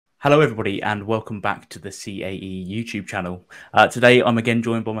Hello, everybody, and welcome back to the CAE YouTube channel. Today, I'm again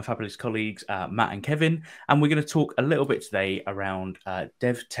joined by my fabulous colleagues, Matt and Kevin, and we're going to talk a little bit today around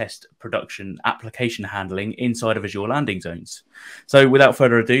dev test production application handling inside of Azure Landing Zones. So without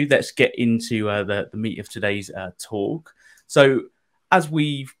further ado, let's get into the meat of today's talk. So as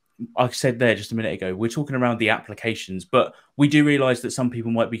I said there just a minute ago, we're talking around the applications, but we do realize that some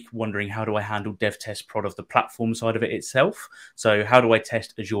people might be wondering, how do I handle dev test prod of the platform side of it itself? So how do I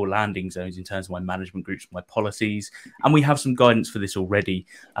test Azure Landing Zones in terms of my management groups, my policies? And we have some guidance for this already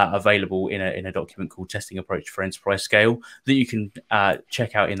available in a document called Testing Approach for Enterprise Scale that you can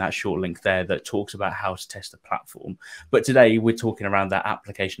check out in that short link there that talks about how to test the platform. But today we're talking around that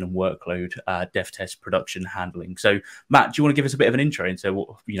application and workload dev test production handling. So Matt, do you want to give us a bit of an intro into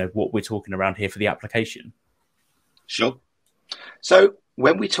what we're talking around here for the application? Sure. So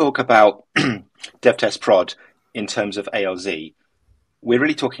when we talk about dev test prod in terms of ALZ, we're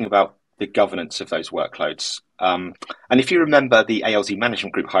really talking about the governance of those workloads. And if you remember the ALZ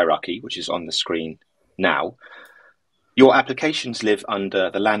management group hierarchy, which is on the screen now, your applications live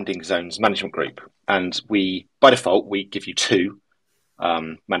under the landing zones management group. And by default, we give you two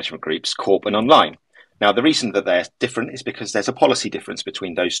management groups, corp and online. Now, the reason that they're different is because there's a policy difference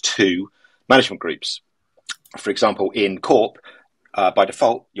between those two management groups. For example, in corp, by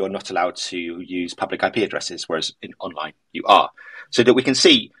default, you're not allowed to use public IP addresses, whereas in online, you are. So that we can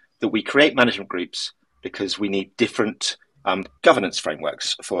see that we create management groups because we need different governance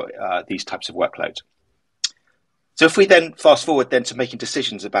frameworks for these types of workloads. So if we then fast forward then to making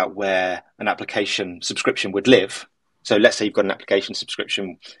decisions about where an application subscription would live, so let's say you've got an application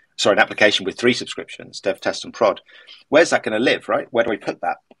with 3 subscriptions, dev, test, and prod. Where's that going to live, right? Where do we put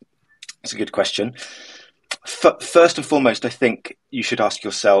that? That's a good question. First and foremost, I think you should ask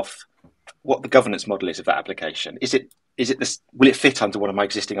yourself what the governance model is of that application. Will it fit under one of my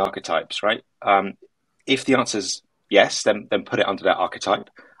existing archetypes, right? If the answer is yes, then put it under that archetype.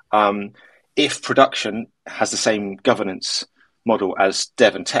 If production has the same governance model as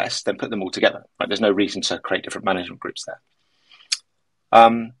dev and test, then put them all together. Right? There's no reason to create different management groups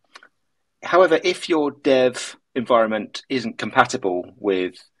there. However, if your dev environment isn't compatible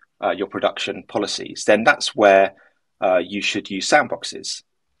with your production policies, then that's where you should use sandboxes.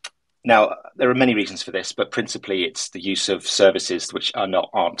 Now, there are many reasons for this, but principally it's the use of services which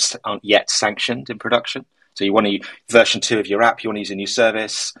aren't yet sanctioned in production. So you want to use version 2 of your app, you want to use a new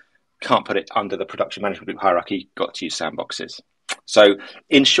service, can't put it under the production management group hierarchy, got to use sandboxes. So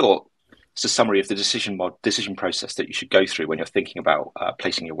in short, it's a summary of the decision process that you should go through when you're thinking about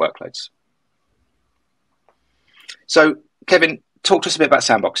placing your workloads. So, Kevin, talk to us a bit about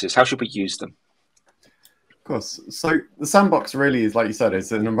sandboxes. How should we use them? Of course. So the sandbox really is, like you said,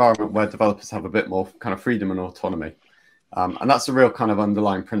 it's an environment where developers have a bit more kind of freedom and autonomy. And that's a real kind of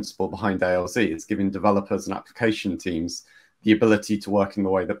underlying principle behind ALZ. It's giving developers and application teams the ability to work in the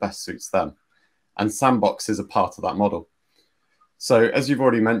way that best suits them. And Sandbox is a part of that model. So as you've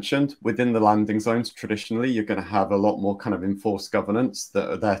already mentioned, within the landing zones, traditionally, you're going to have a lot more kind of enforced governance that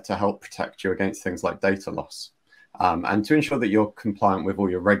are there to help protect you against things like data loss. And to ensure that you're compliant with all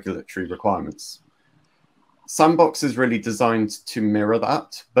your regulatory requirements. Sandbox is really designed to mirror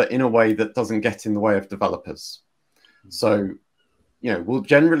that, but in a way that doesn't get in the way of developers. So, we'll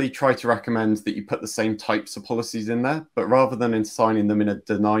generally try to recommend that you put the same types of policies in there, but rather than assigning them in a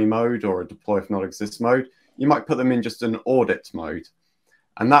deny mode or a deploy if not exist mode, you might put them in just an audit mode.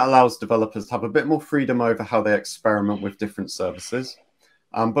 And that allows developers to have a bit more freedom over how they experiment with different services.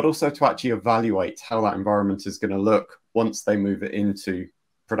 But also to actually evaluate how that environment is going to look once they move it into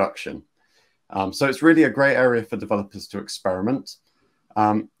production. So it's really a great area for developers to experiment.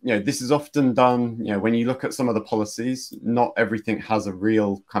 This is often done, when you look at some of the policies, not everything has a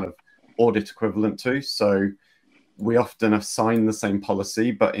real kind of audit equivalent to. So we often assign the same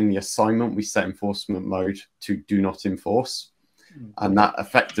policy, but in the assignment, we set enforcement mode to do not enforce. And that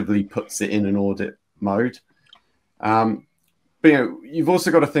effectively puts it in an audit mode. But you've also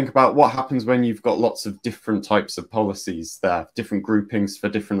got to think about what happens when you've got lots of different types of policies there, different groupings for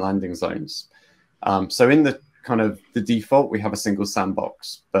different landing zones. So in the kind of the default, we have a single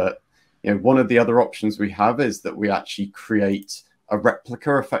sandbox. But one of the other options we have is that we actually create a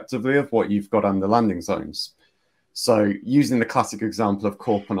replica effectively of what you've got on the landing zones. So using the classic example of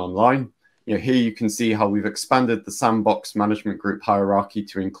corp and online, here you can see how we've expanded the sandbox management group hierarchy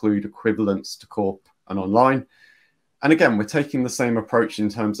to include equivalents to corp and online. And again, we're taking the same approach in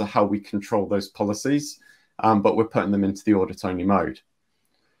terms of how we control those policies, but we're putting them into the audit-only mode.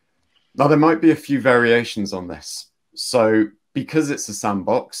 Now, there might be a few variations on this. So because it's a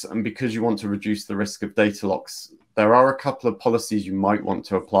sandbox and because you want to reduce the risk of data there are a couple of policies you might want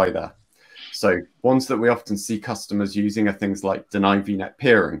to apply there. So ones that we often see customers using are things like deny VNet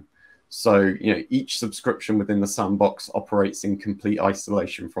peering. So, each subscription within the sandbox operates in complete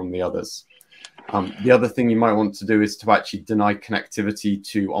isolation from the others. The other thing you might want to do is to actually deny connectivity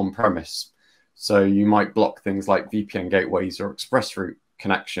to on-premise. So you might block things like VPN gateways or express route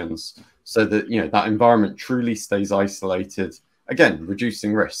connections so that, that environment truly stays isolated, again,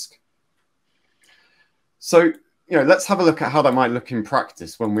 reducing risk. So, let's have a look at how that might look in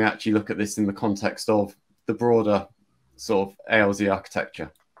practice when we actually look at this in the context of the broader sort of ALZ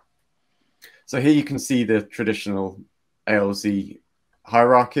architecture. So here you can see the traditional ALZ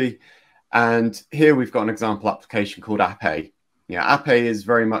hierarchy. And here we've got an example application called App-A. App-A is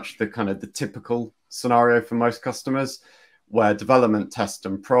very much the typical scenario for most customers, where development, test,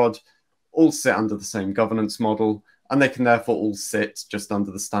 and prod all sit under the same governance model, and they can therefore all sit just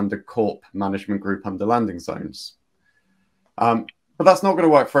under the standard corp management group under landing zones. But that's not going to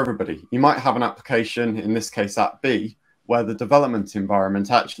work for everybody. You might have an application, in this case App-B, where the development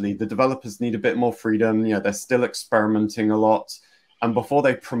environment, actually, the developers need a bit more freedom. They're still experimenting a lot. And before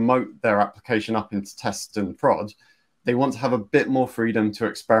they promote their application up into test and prod, they want to have a bit more freedom to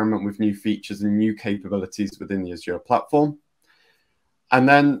experiment with new features and new capabilities within the Azure platform. And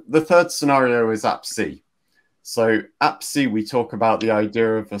then the third scenario is App-C. So App-C, we talk about the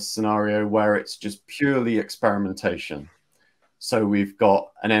idea of a scenario where it's just purely experimentation. So we've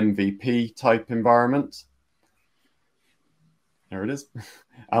got an MVP type environment. There it is.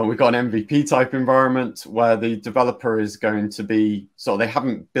 We've got an MVP type environment where the developer is going to be, they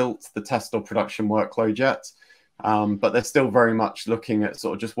haven't built the test or production workload yet, but they're still very much looking at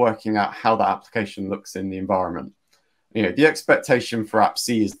just working out how that application looks in the environment. The expectation for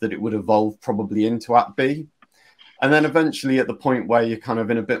App-C is that it would evolve probably into App-B. And then eventually at the point where you're kind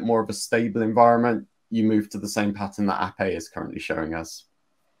of in a bit more of a stable environment, you move to the same pattern that App-A is currently showing us.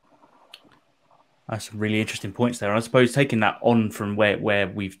 That's some really interesting points there. I suppose taking that on from where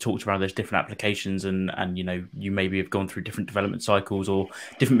we've talked about those different applications and you maybe have gone through different development cycles or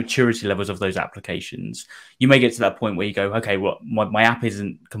different maturity levels of those applications, you may get to that point where you go, okay, well, my app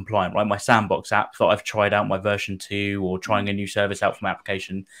isn't compliant, right? My Sandbox app that I've tried out, my version 2 or trying a new service out from my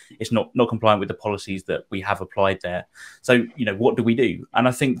application, it's not compliant with the policies that we have applied there. So, what do we do? And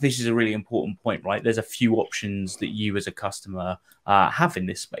I think this is a really important point, right? There's a few options that you as a customer have in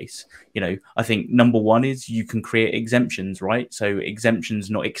this space. I think number one is you can create exemptions, right? So exemptions,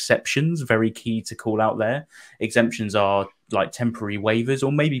 not exceptions, very key to call out there. Exemptions are like temporary waivers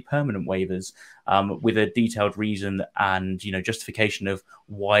or maybe permanent waivers with a detailed reason and justification of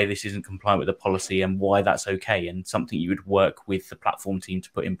why this isn't compliant with the policy and why that's okay, and something you would work with the platform team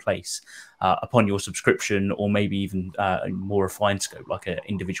to put in place upon your subscription, or maybe even a more refined scope like an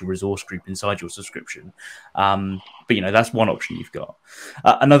individual resource group inside your subscription. But that's one option you've got.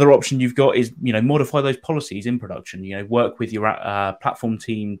 Another option you've got is modify those policies in production. Work with your platform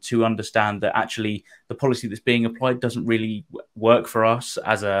team to understand that actually the policy that's being applied doesn't really work for us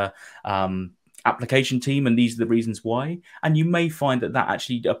as a application team, and these are the reasons why. And you may find that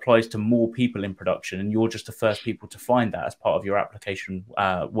actually applies to more people in production, and you're just the first people to find that as part of your application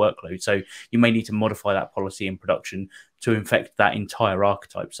workload. So you may need to modify that policy in production to infect that entire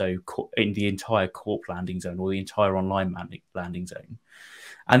archetype, so in the entire corp landing zone or the entire online landing zone.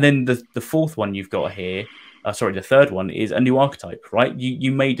 And then the fourth one you've got here, the third one is a new archetype, right?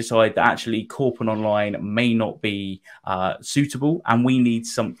 You may decide that actually corp and online may not be suitable, and we need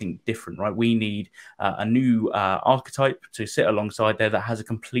something different, right? We need a new archetype to sit alongside there that has a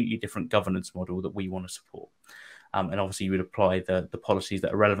completely different governance model that we want to support. And obviously you would apply the policies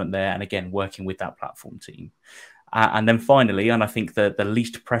that are relevant there, and again, working with that platform team. And then finally, and I think the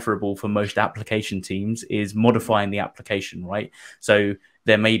least preferable for most application teams, is modifying the application, right? So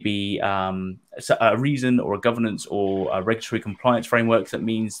there may be a reason or a governance or a regulatory compliance framework that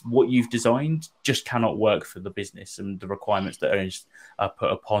means what you've designed just cannot work for the business and the requirements that are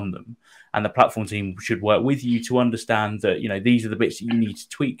put upon them. And the platform team should work with you to understand that, these are the bits that you need to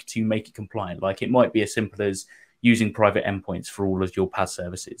tweak to make it compliant. Like it might be as simple as using private endpoints for all of your PaaS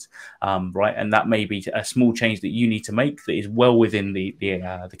services, right? And that may be a small change that you need to make that is well within the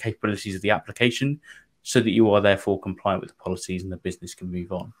capabilities of the application, so that you are therefore compliant with the policies and the business can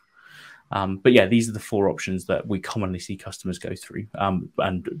move on. But yeah, these are the four options that we commonly see customers go through,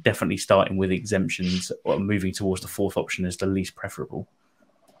 and definitely starting with exemptions or moving towards the fourth option as the least preferable.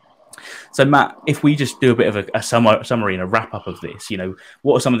 So Matt, if we just do a bit of a summary and a wrap up of this,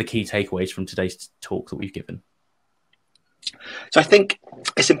 what are some of the key takeaways from today's talk that we've given? So I think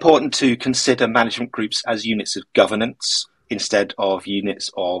it's important to consider management groups as units of governance instead of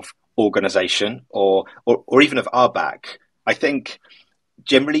units of organization or even of RBAC, I think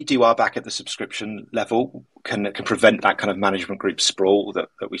generally do RBAC at the subscription level can prevent that kind of management group sprawl that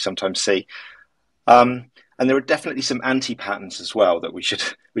we sometimes see. And there are definitely some anti-patterns as well that we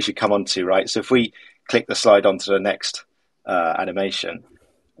should come on to, right? So if we click the slide onto the next animation,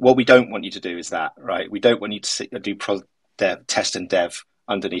 what we don't want you to do is that, right? We don't want you to do test and dev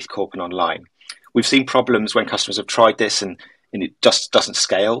underneath Corp and Online. We've seen problems when customers have tried this and it just doesn't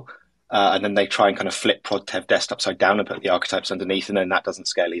scale. And then they try and kind of flip prod tev dest upside down and put the archetypes underneath, and then that doesn't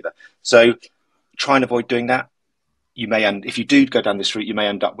scale either. So try and avoid doing that. If you do go down this route, you may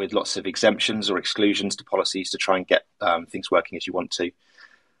end up with lots of exemptions or exclusions to policies to try and get things working as you want to.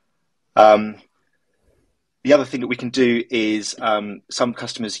 The other thing that we can do is some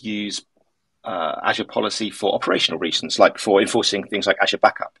customers use Azure policy for operational reasons, like for enforcing things like Azure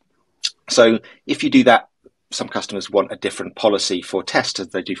Backup. So if you do that, some customers want a different policy for test as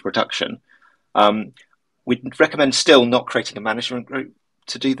they do for production. We'd recommend still not creating a management group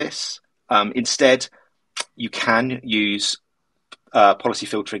to do this. Instead, you can use policy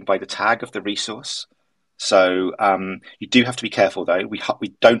filtering by the tag of the resource. So you do have to be careful, though. We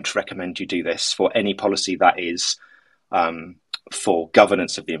don't recommend you do this for any policy that is for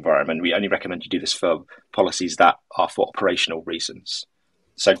governance of the environment. We only recommend you do this for policies that are for operational reasons.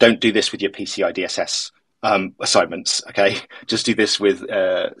 So don't do this with your PCI DSS assignments, okay? Just do this with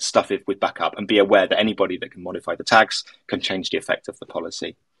stuff with backup, and be aware that anybody that can modify the tags can change the effect of the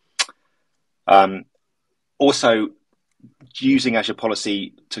policy. Also, using Azure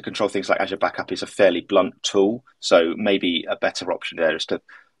policy to control things like Azure Backup is a fairly blunt tool. So maybe a better option there is to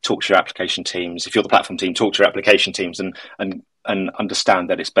talk to your application teams. If you're the platform team, talk to your application teams and understand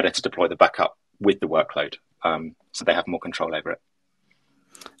that it's better to deploy the backup with the workload, so they have more control over it.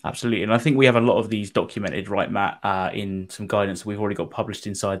 Absolutely. And I think we have a lot of these documented, right, Matt, in some guidance we've already got published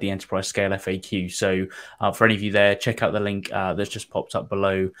inside the Enterprise Scale FAQ. So for any of you there, check out the link that's just popped up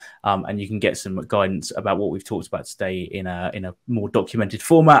below, and you can get some guidance about what we've talked about today in a more documented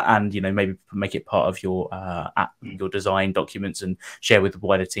format, and maybe make it part of your your design documents and share with the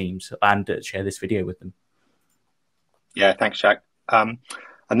wider teams, and share this video with them. Yeah, thanks, Jack. And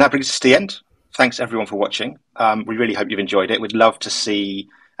that brings us to the end. Thanks, everyone, for watching. We really hope you've enjoyed it. We'd love to see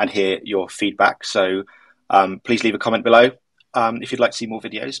and hear your feedback. So please leave a comment below. If you'd like to see more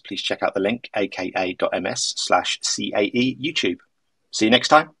videos, please check out the link, aka.ms/CAE YouTube. See you next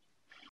time.